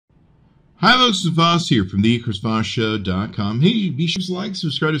Hi folks, it's Voss here from the ChrisVossShow.com. Hey, be sure to like,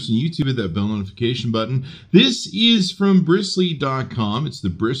 subscribe to us on YouTube, hit that bell notification button. This is from Bristly.com. It's the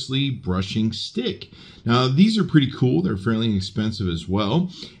Bristly brushing stick. Now, these are pretty cool. They're fairly inexpensive as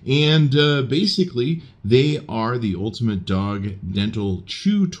well. And basically, they are the ultimate dog dental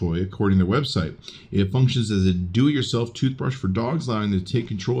chew toy, according to their website. It functions as a do-it-yourself toothbrush for dogs, allowing them to take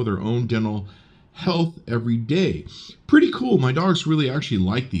control of their own dental health every day. Pretty cool. My dogs really actually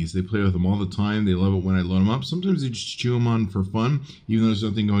like these. They play with them all the time. They love it when I load them up. Sometimes they just chew them on for fun, even though there's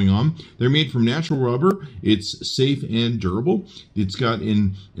nothing going on. They're made from natural rubber. It's safe and durable. It's got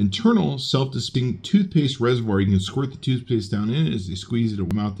an internal self-dispensing toothpaste reservoir. You can squirt the toothpaste down in it as they squeeze it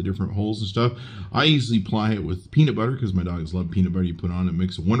out the different holes and stuff. I usually apply it with peanut butter because my dogs love peanut butter. You put on it,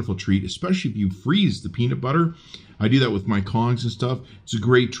 makes a wonderful treat, especially if you freeze the peanut butter. I do that with my Kongs and stuff. It's a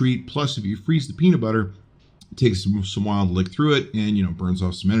great treat. Plus, if you freeze the peanut butter, it takes some while to lick through it and, you know, burns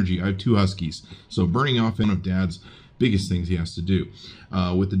off some energy. I have 2 Huskies, so burning off one of Dad's biggest things he has to do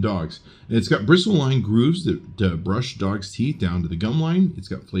with the dogs. And it's got bristle-lined grooves that brush dogs' teeth down to the gum line. It's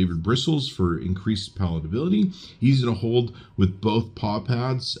got flavored bristles for increased palatability. Easy to hold with both paw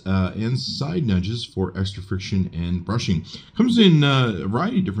pads and side nudges for extra friction and brushing. Comes in a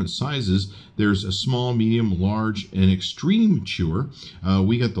variety of different sizes. There's a small, medium, large, and extreme chewer.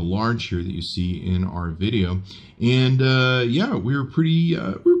 We got the large here that you see in our video. And yeah, we were pretty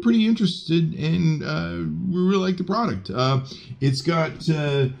interested, and we really like the product. It's got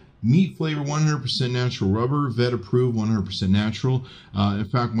meat flavor, 100% natural rubber, vet approved, 100% natural. In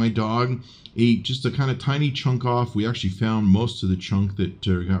fact, my dog ate just a kind of tiny chunk off. We actually found most of the chunk that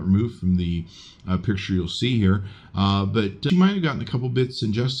got removed from the picture you'll see here. But she might have gotten a couple bits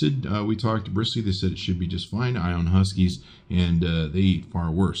ingested. We talked to Bristly. They said it should be just fine. I own Huskies, and they eat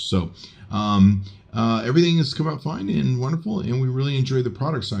far worse. So everything has come out fine and wonderful, and we really enjoy the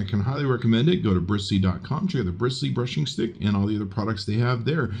product, so I can highly recommend it. Go to Bristly.com, check out the Bristly brushing stick and all the other products they have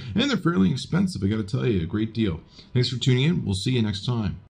there. And they're fairly expensive, I got to tell you, a great deal. Thanks for tuning in. We'll see you next time.